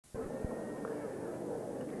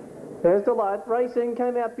There's Delight. Racing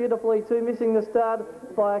came out beautifully too, missing the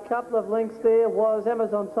start by a couple of lengths there was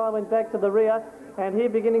Amazon Tie, went back to the rear. And here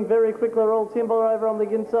beginning very quickly, All Timber over on the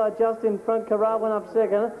inside, just in front. Carra went up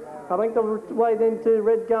second. I think the way then to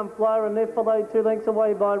Red Gum Flyer, and they're followed 2 lengths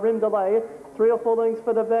away by Rim Delay. 3 or 4 lengths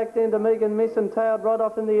for the back then to Megan Miss, and tailed right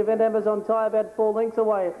off in the event Amazon Tie about 4 lengths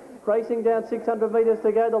away. Racing down 600 metres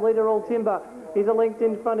to go, the leader All Timber. He's a length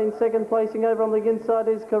in front. In second placing over on the inside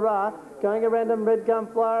is Carra. Going around him, Red Gum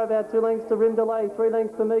Flyer, about 2 lengths to Rim Delay, 3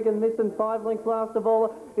 lengths to Megan Miss, and 5 lengths last of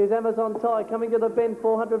all is Amazon Tie. Coming to the bend,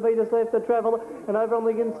 400 metres left to travel, and over on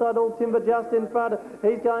the inside, All Timber just in front.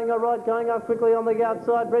 He's going all right, going up quickly on the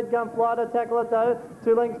outside. Red Gum Flyer to tackle it though.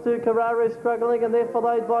 2 lengths to Carra is struggling, and they're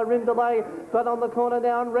followed by Rim Delay. But on the corner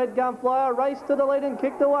now, and Red Gum Flyer raced to the lead and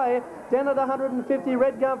kicked away. Down at 150,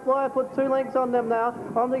 Red Gum Flyer put 2 lengths on them now.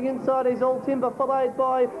 On the inside is All Timber, followed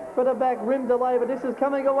by, for the back, Rim Delay. But this is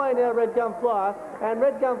coming away now, Red Gum Flyer. And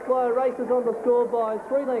Red Gum Flyer races on the score by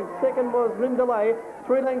 3 lengths. Second was Rim Delay.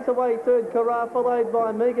 3 lengths away, third Carra, followed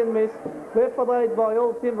by Megan Miss. They're followed by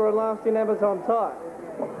All Timber, and last in Amazon Tie.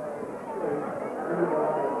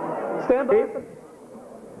 Stand by.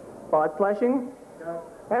 Light flashing.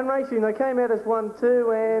 And racing, they came out as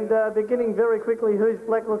 1-2, and beginning very quickly, Who's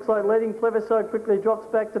Black looks like leading. Plebiscite quickly drops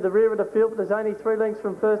back to the rear of the field, but there's only 3 lengths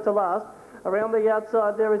from first to last. Around the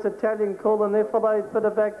outside there is Italian Call, and they're followed for the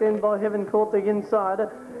back then by Heaven Court the inside.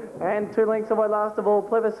 And 2 lengths away last of all,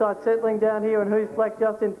 Plebiscite settling down here, and Who's Black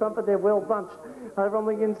just in front, but they're well bunched. Over on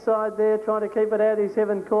the inside there, trying to keep it out is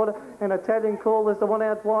Heaven Court, and Italian Call is the one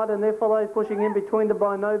out wide, and they're followed pushing in between them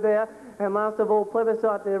by No Bear. And last of all,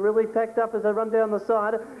 Plebiscite, they're really packed up as they run down the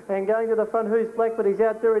side, and going to the front, Who's Black, but he's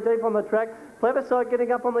out very deep on the track. Plebiscite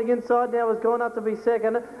getting up on the inside now has gone up to be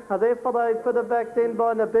second. They're followed for the back then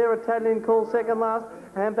by Nabear, Italian Call second last,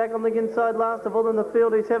 and back on the inside last of all in the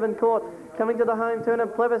field is Heaven Court. Coming to the home turn,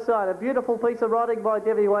 and Plebiscite, a beautiful piece of riding by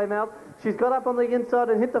Debbie Weymouth. She's got up on the inside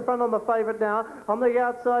and hit the front on the favourite now. On the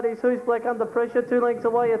outside is Who's Black under pressure, 2 lengths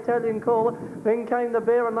away, Italian Call. Then came the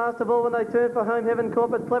Bear, and last of all when they turned for home, Heaven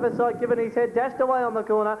Court, but Plebiscite given his head, dashed away on the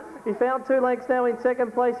corner. He found 2 lengths now in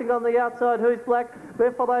second placing on the outside, Who's Black.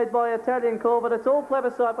 They're followed by Italian Call, but it's all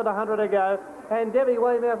Plebiscite with 100 to go. And Debbie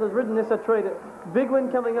Weymouth has ridden this a treat. Big win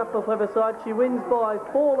coming up for Plebiscite. She wins by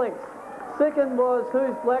 4 lengths. Second was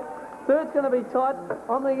Who's Black. Third's going to be tight.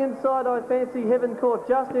 On the inside, I fancy Heaven Court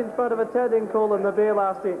just in front of Italian Call and the Bear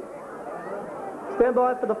last in. Stand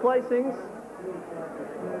by for the placings.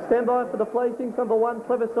 Stand by for the placings. Number 1,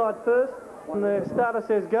 Plebiscite first. And the starter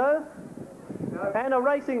says go. And a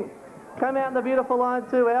racing. Came out in the beautiful line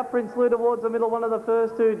too. Our Prince Lou towards the middle, one of the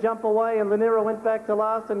first to jump away, and Lanera went back to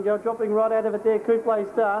last and go dropping right out of it there, Couple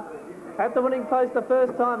Star. At the winning post the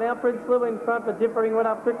first time, Our Prince Lou in front, but Differing went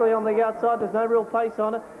up quickly on the outside. There's no real pace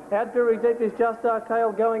on it. Out very deep is Just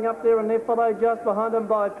Arcale going up there, and they're followed just behind them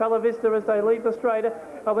by Palavista as they leave the straight.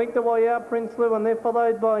 A length away Our Prince Lou, and they're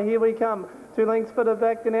followed by Here We Come. 2 lengths for the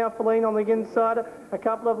back, then Alphaline on the inside. A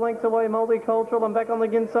couple of lengths away, Multicultural, and back on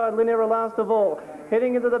the inside, Linera last of all.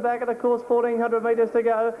 Heading into the back of the course, 1,400 metres to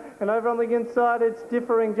go. And over on the inside, it's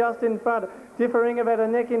Differing just in front. Differing about a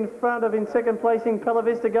neck in front of in second placing,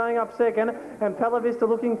 Palavista going up second. And Palavista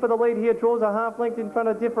looking for the lead here, draws a half length in front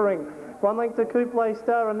of Differing. 1 length to Couple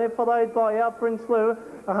Star, and they're followed by Our Prince Lou.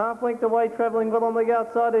 A half length away, travelling well on the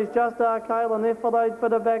outside is Just Arcale, and they're followed for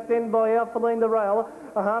the back then by Alphaline the Rail.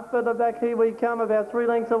 A half for the back, Here We Come, about 3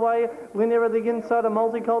 lengths away. Linear at the inside, a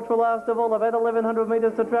Multicultural last of all, about 1,100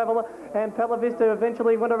 metres to travel. And Palavista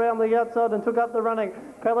eventually went around the outside and took up the running.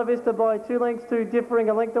 Palavista by 2 lengths to Differing,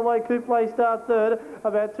 a length away, Couple Star third.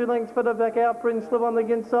 About 2 lengths for the back, Our Prince Lou on the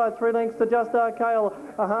inside, 3 lengths to Just Arcale.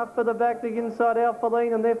 A half for the back, the inside,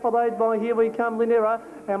 Alphaline, and they're followed by Here We Come, Linera.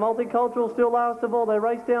 And Multicultural still last of all. They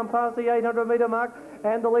race down past the 800 metre mark,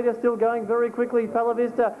 and the leader still going very quickly.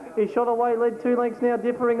 Palavista is shot away, led 2 lengths now,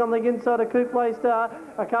 Differing on the inside of Couple Star.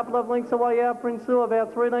 A couple of lengths away, Our Prince Lou,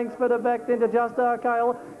 about 3 lengths for the back then to Just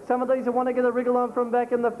Arcale. Some of these who want to get a wriggle on from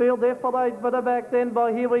back in the field, they're followed for the back then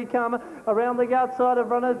by Here We Come. Around the outside of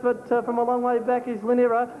runners, but from a long way back is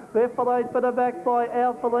Linera. They're followed for the back by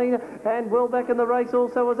Alphaline, and well back in the race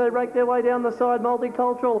also as they rake their way down the side,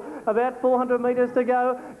 Multicultural. About 400 metres to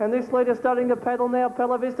go, and this leader starting to paddle now.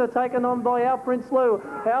 Palavista taken on by Our Prince Lou.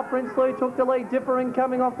 Our Prince Lou took the lead. Differing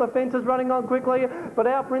coming off the fences, running on quickly, but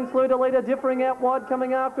Our Prince Lou the leader. Differing out wide,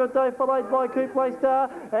 coming after it though, followed by Couple Star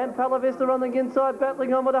and Palavista on the inside,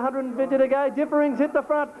 battling on with 150 to go. Differing's hit the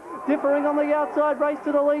front. Differing on the outside, race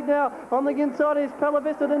to the lead now. On the inside is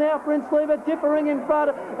Palavista and Our Prince Lou, but Differing in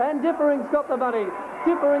front, and Differing's got the money.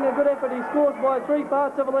 Differing a good effort. He scores by 3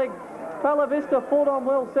 parts of a leg. Colour Vista fought on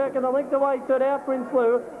well second, a length away third out Prince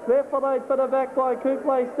Lou. They're followed for the back by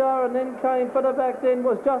Couple Star, and then came for the back then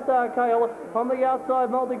was Just Arcale. On the outside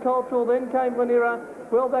Multicultural, then came Lanira.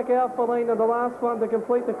 Well back out Feline, and the last one to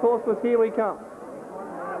complete the course was Here We Come.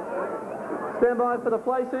 Stand by for the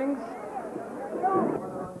placings.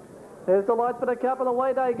 There's the light for the couple,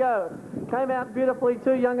 away they go. Came out beautifully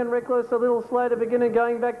too, Young and Reckless, a little slow to begin, and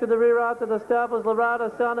going back to the rear after the start was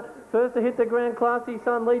Lorada Sun. First to hit the ground, Classy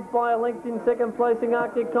Sun leads by a length in second placing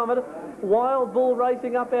Arctic Comet. Wild Bull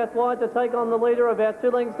racing up out wide to take on the leader, about 2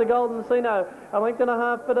 lengths to Golden Sino. A length and a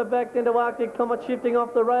half for the back then to Arctic Comet, shifting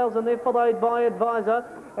off the rails, and they're followed by Advisor.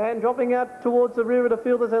 And dropping out towards the rear of the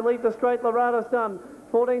field as they lead the straight, Lorada Sun.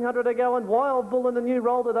 1400 to go, and Wild Bull in the new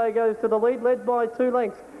roll today goes to the lead, led by 2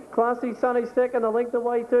 lengths. Classy Sunny second, a length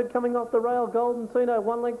away third, coming off the rail, Golden Sino,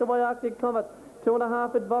 1 length away Arctic Comet.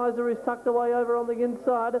 2.5 Advisor is tucked away over on the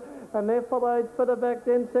inside, and they're followed for the back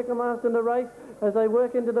then, second last in the race, as they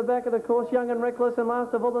work into the back of the course, Young and Reckless, and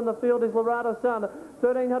last of all in the field is Lorada Sun.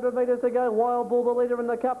 1,300 metres to go, Wild Bull the leader in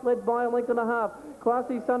the cup, led by a length and a half.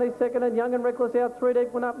 Classy Sunny second, and Young and Reckless out 3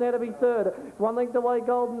 deep, went up now to be third. 1 length away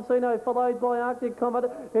Golden Sino, followed by Arctic Comet.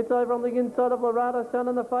 It's over on the inside of Lorada Sun,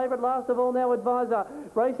 and the favourite last of all now Advisor.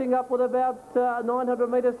 Racing up with about 900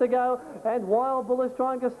 metres to go, and Wild Bull is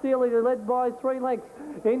trying to steal it, led by 3 lengths.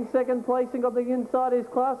 In second placing on the inside is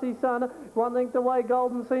Classy Sun. 1 length away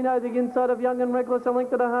Golden Sino, the inside of Young and Reckless, a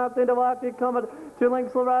length and a half into Arctic Comet. 2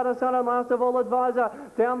 lengths Lorada Sun, and last of all Advisor.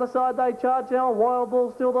 Down the side they charge now, Wild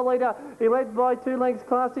Bull still the leader. He led by 2 lengths,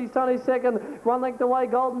 Classy Sun is second. 1 length away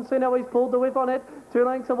Golden Sino, he's pulled the whip on it. 2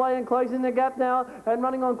 lengths away and closing the gap now, and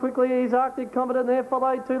running on quickly is Arctic Comet, and they're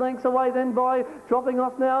followed 2 lengths away then by dropping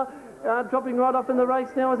off now. Dropping right off in the race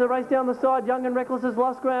now as they race down the side. Young and Reckless has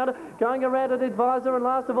lost ground. Going around at Advisor, and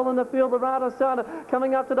last of all in the field, Lorada Sun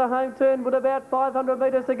coming up to the home turn with about 500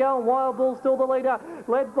 metres to go. And Wild Bull still the leader,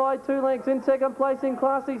 led by 2 lengths. In second place in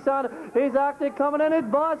Classy Sun is Arctic Comet, and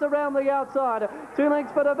Advisor around the outside. 2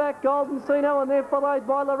 lengths for the back, Golden Sino, and they're followed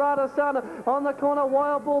by Lorada Sun. On the corner,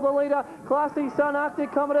 Wild Bull the leader. Classy Sun,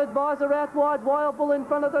 Arctic Comet, Advisor out wide. Wild Bull in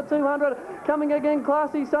front of the 200. Coming again,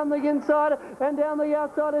 Classy Sun the inside, and down the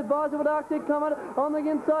outside, Advisor with Arctic Comet. On the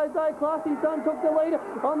inside, though, Classy Sun took the lead.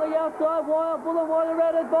 On the outside, Wild Bull and Wider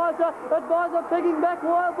at Advisor. Advisor picking back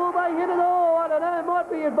Wild Bull. They hit it all. I don't know, it might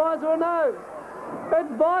be Advisor or nose.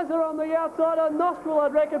 Advisor on the outside, a nostril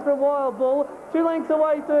I'd reckon from Wild Bull. 2 lengths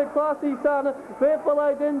away to Classy Sun. They're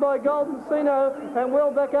followed then by Golden Sino, and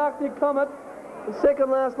well back Arctic Comet.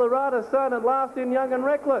 Second last Lorada Sun, and last in Young and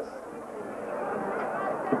Reckless.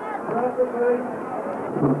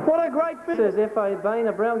 What a great finish, says F.A. Bain,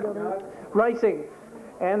 a brown racing.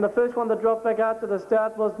 And the first one to drop back after the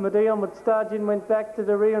start was Medion, with Stargin went back to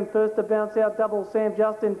the rear, and first to bounce out Double Sam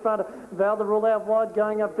just in front. Val the Rule out wide,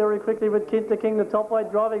 going up very quickly with Kinta King, the top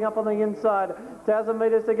weight, driving up on the inside. 1,000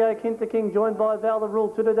 metres to go, Kinta King joined by Val the Rule,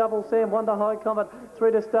 2 to Double Sam, 1 to High Comet,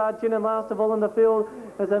 3 to Stargin, and last of all in the field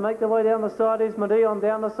as they make their way down the side is Medion.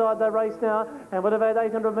 Down the side they race now, and with about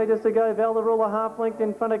 800 metres to go, Val the Rule a half length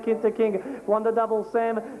in front of Kinta King, 1 to Double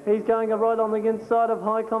Sam. He's going right on the inside of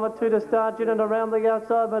High Comet, 2 to Stargin, and around the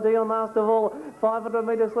outside Medion last of all. 500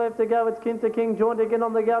 metres left to go. It's Kinta King joined again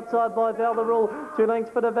on the outside by Val the Rule. 2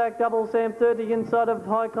 lengths for the back, Double Sam 30 inside of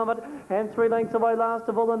High Comet, and 3 lengths away last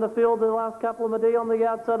of all in the field. The last couple of Medion on the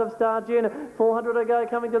outside of Stargin. 400 to go,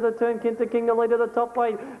 coming to the turn. Kinta King the leader, the top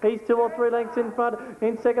weight. He's 2 or 3 lengths in front.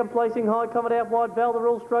 In second placing High Comet out wide. Val the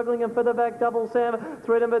Rule struggling, and for the back Double Sam.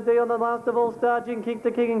 3 to Medion, the last of all Stargin.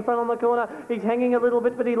 Kinta King in front on the corner. He's hanging a little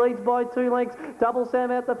bit, but he leads by 2 lengths. Double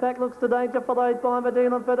Sam out the pack, looks to danger, followed by Medion,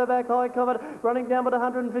 and for the back High Comet running down with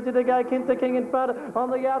 150 to go. Kinta King in front on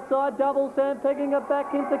the outside. Double Sam pegging it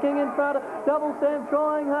back. Kinta King in front. Double Sam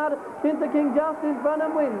trying hard. Kinta King just in front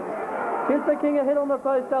and wins. Kinta King ahead on the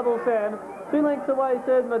post. Double Sam 2 lengths away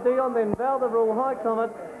third Medion, then Val the Rule, High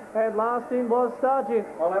Comet, and last in was Stargin.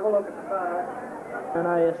 I'll have a look at the car. And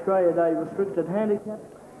a Australia Day restricted handicap.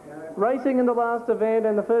 Racing in the last event,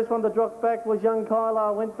 and the first one to drop back was Young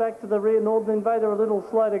Kylar. Went back to the rear. Northern Invader a little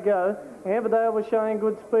slow to go. Amberdale was showing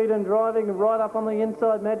good speed and driving right up on the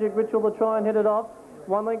inside. Magic Ritual to try and hit it off.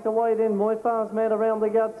 1 length away then Moyfar's Man around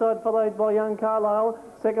the outside, followed by Young Carlisle.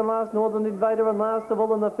 Second last Northern Invader, and last of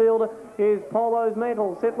all in the field is Polo's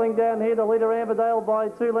Mantle. Settling down here to leader Amberdale by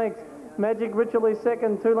 2 lengths. Magic Ritual is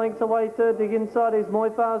second, 2 lengths away. Third, the inside is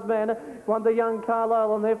Moifar's Man. One to Young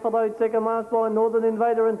Carlisle, and they're followed second last by Northern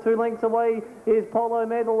Invader, and 2 lengths away is Polo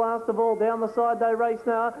Medal last of all. Down the side they race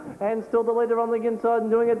now, and still the leader on the inside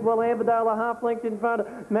and doing it well. Amberdale a half length in front.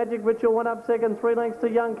 Magic Ritual went up second, 3 lengths to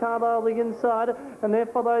Young Carlisle the inside, and they're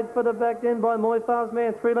followed for the back then by Moifar's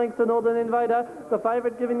Man, 3 lengths to Northern Invader. The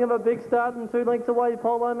favourite giving them a big start, and 2 lengths away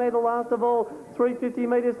Polo Medal last of all. 350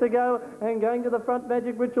 metres to go, and going to the front,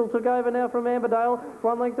 Magic Ritual took over now from Amberdale.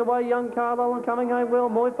 1 length away Young Carlisle, and coming home well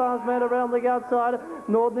Moifar's Man around the outside.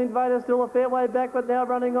 Northern Invader still a fair way back, but now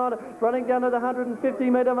running down at the 150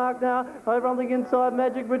 metre mark now. Over on the inside,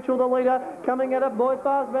 Magic Ritual the leader, coming at it,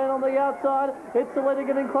 Moifar's Man on the outside. It's the leader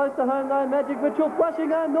getting close to home though. Magic Ritual flashing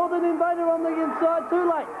home, Northern Invader on the inside, too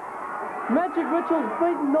late. Magic Ritual's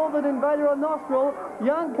beaten Northern Invader on nostril.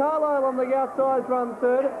 Young Carlisle on the outside's run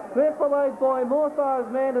third. They're followed by Moifar's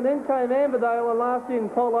Man, and then came Amberdale, and last in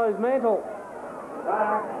Polo's Mantle.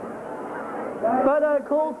 Photo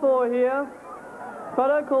called for here.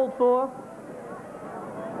 Photo called for.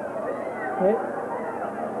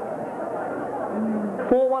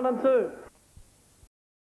 4, 1 and 2.